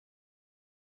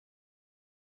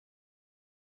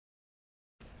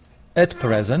At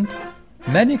present,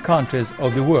 many countries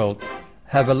of the world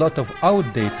have a lot of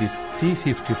outdated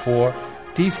T-54,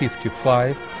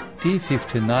 T-55,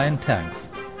 T-59 tanks.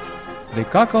 The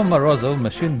Morozov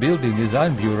Machine Building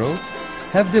Design Bureau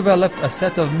have developed a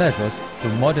set of measures to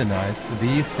modernize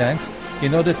these tanks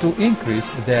in order to increase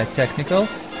their technical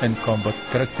and combat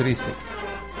characteristics.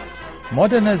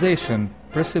 Modernization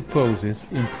presupposes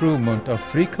improvement of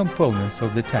three components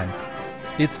of the tank: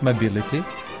 its mobility,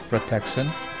 protection,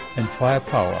 and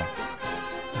firepower.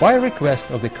 By request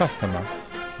of the customer,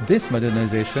 this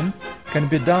modernization can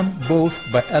be done both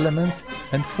by elements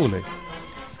and fully.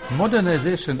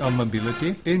 Modernization of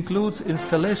mobility includes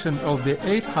installation of the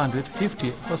 850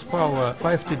 horsepower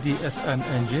 5TD FM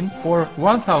engine or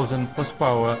 1000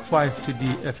 horsepower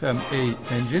 5TD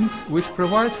FMA engine, which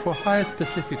provides for higher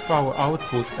specific power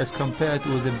output as compared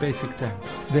with the basic tank.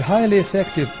 The highly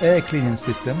effective air cleaning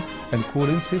system and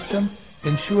cooling system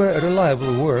ensure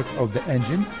reliable work of the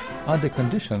engine under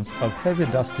conditions of heavy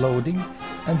dust loading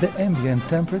and the ambient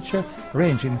temperature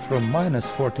ranging from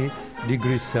 -40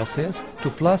 degrees Celsius to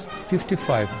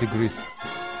 +55 degrees.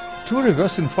 Two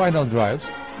reversing final drives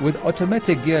with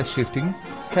automatic gear shifting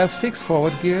have 6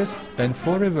 forward gears and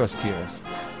 4 reverse gears.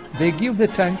 They give the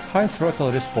tank high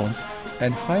throttle response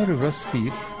and high reverse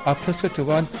speed up to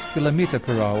 31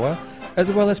 km/h, as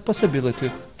well as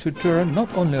possibility to turn not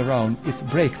only around its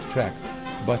braked track,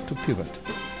 but to pivot.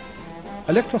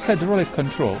 Electro-hydraulic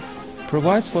control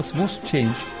provides for smooth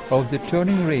change of the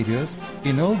turning radius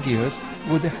in all gears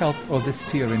with the help of the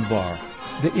steering bar.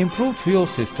 The improved fuel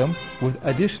system with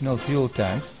additional fuel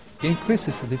tanks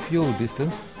increases the fuel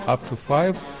distance up to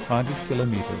 500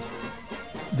 kilometers.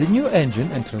 The new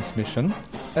engine and transmission,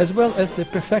 as well as the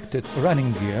perfected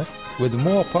running gear with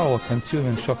more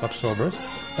power-consuming shock absorbers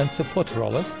and support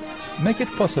rollers, make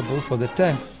it possible for the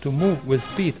tank to move with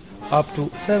speed up to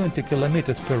 70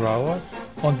 km/h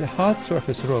on the hard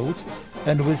surface roads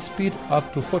and with speed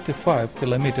up to 45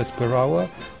 km/h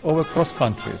over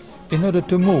cross-country. In order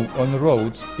to move on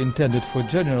roads intended for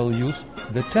general use,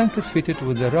 the tank is fitted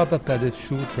with the rubber-padded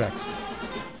shoe tracks.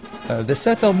 The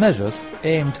set of measures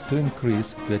aimed to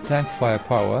increase the tank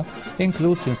firepower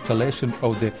includes installation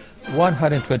of the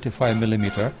 125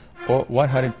 mm or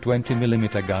 120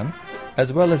 mm gun,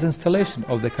 as well as installation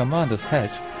of the commander's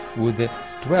hatch with the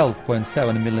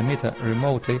 12.7 mm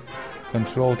remotely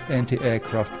controlled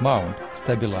anti-aircraft mount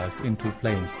stabilized in 2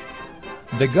 planes.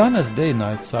 The gunner's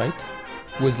day-night sight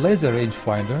with laser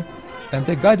rangefinder and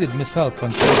the guided missile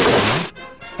control panel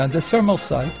and the thermal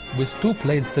sight with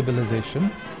 2-plane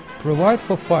stabilization provide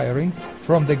for firing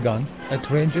from the gun at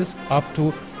ranges up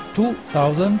to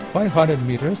 2,500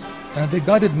 meters and the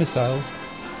guided missiles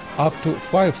up to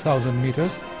 5,000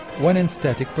 meters when in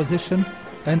static position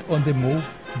and on the move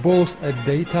both at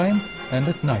daytime and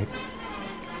at night.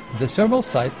 The thermal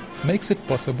sight makes it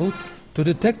possible to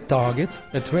detect targets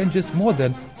at ranges more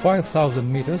than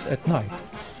 5,000 meters at night.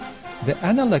 The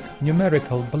analog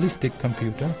numerical ballistic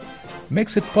computer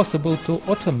makes it possible to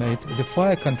automate the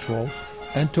fire control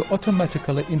and to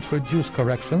automatically introduce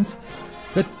corrections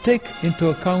that take into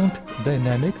account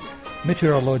dynamic,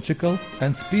 meteorological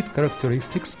and speed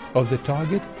characteristics of the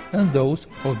target and those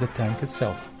of the tank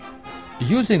itself.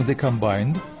 Using the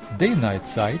combined day-night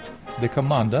sight, the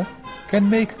commander can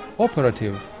make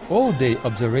operative all-day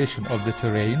observation of the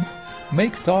terrain,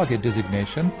 make target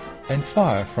designation and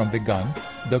fire from the gun,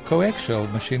 the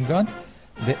coaxial machine gun,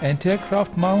 the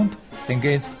anti-aircraft mount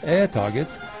against air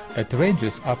targets at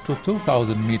ranges up to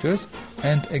 2,000 meters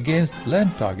and against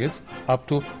land targets up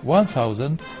to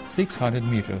 1,600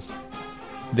 meters.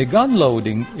 The gun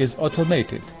loading is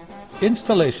automated.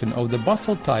 Installation of the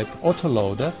bustle-type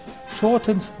autoloader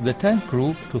shortens the tank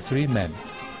crew to 3 men.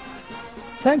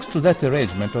 Thanks to that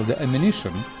arrangement of the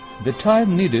ammunition, the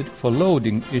time needed for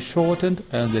loading is shortened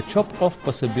and the chop-off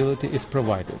possibility is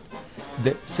provided.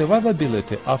 The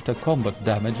survivability after combat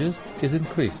damages is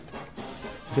increased.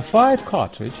 The fired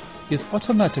cartridge is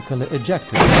automatically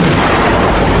ejected from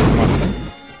the compartment.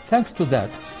 Thanks to that,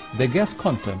 the gas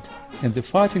content in the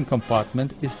fighting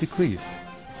compartment is decreased.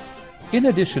 In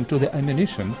addition to the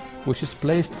ammunition, which is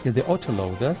placed in the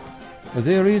autoloader,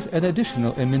 there is an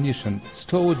additional ammunition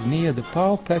stored near the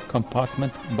power pack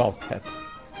compartment bulkhead.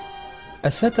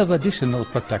 A set of additional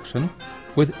protection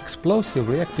with explosive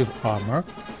reactive armour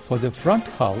for the front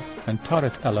hull and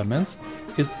turret elements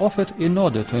is offered in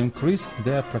order to increase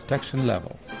their protection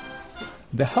level.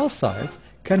 The hull sides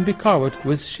can be covered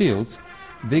with shields,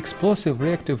 the explosive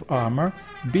reactive armour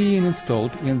being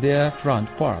installed in their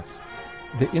front parts.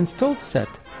 The installed set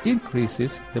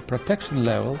increases the protection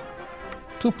level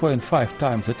 2.5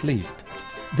 times at least.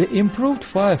 The improved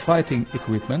firefighting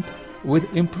equipment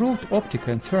with improved optic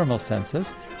and thermal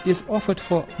sensors is offered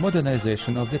for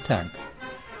modernization of the tank.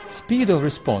 Speed of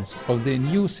response of the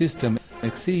new system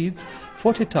exceeds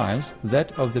 40 times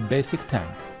that of the basic tank.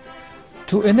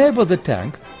 To enable the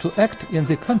tank to act in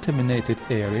the contaminated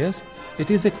areas, it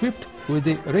is equipped with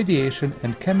the radiation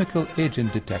and chemical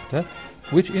agent detector,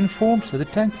 which informs the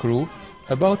tank crew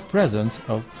about presence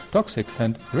of toxic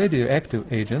and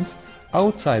radioactive agents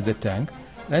outside the tank,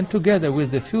 and together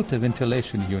with the filter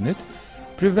ventilation unit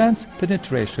prevents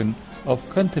penetration of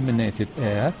contaminated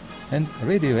air and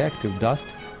radioactive dust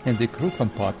in the crew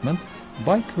compartment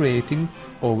by creating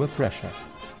overpressure.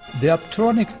 The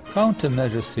optronic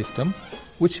countermeasures system,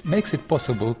 which makes it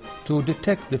possible to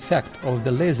detect the fact of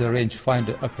the laser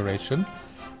rangefinder operation,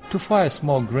 to fire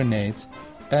small grenades,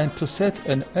 and to set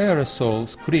an aerosol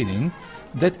screening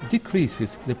that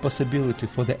decreases the possibility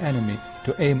for the enemy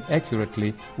to aim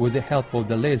accurately with the help of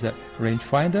the laser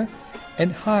rangefinder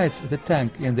and hides the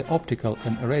tank in the optical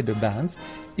and radar bands,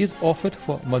 is offered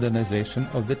for modernization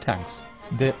of the tanks.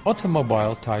 The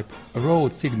automobile-type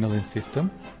road signaling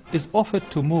system is offered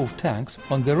to move tanks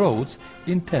on the roads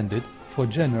intended for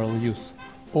general use.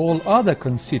 All other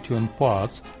constituent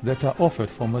parts that are offered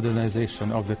for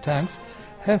modernization of the tanks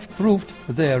have proved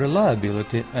their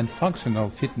reliability and functional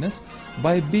fitness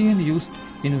by being used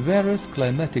in various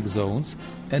climatic zones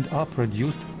and are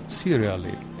produced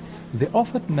serially. The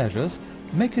offered measures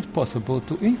make it possible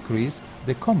to increase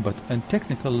the combat and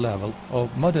technical level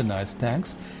of modernized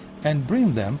tanks and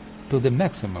bring them to the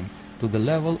maximum, to the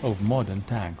level of modern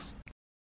tanks.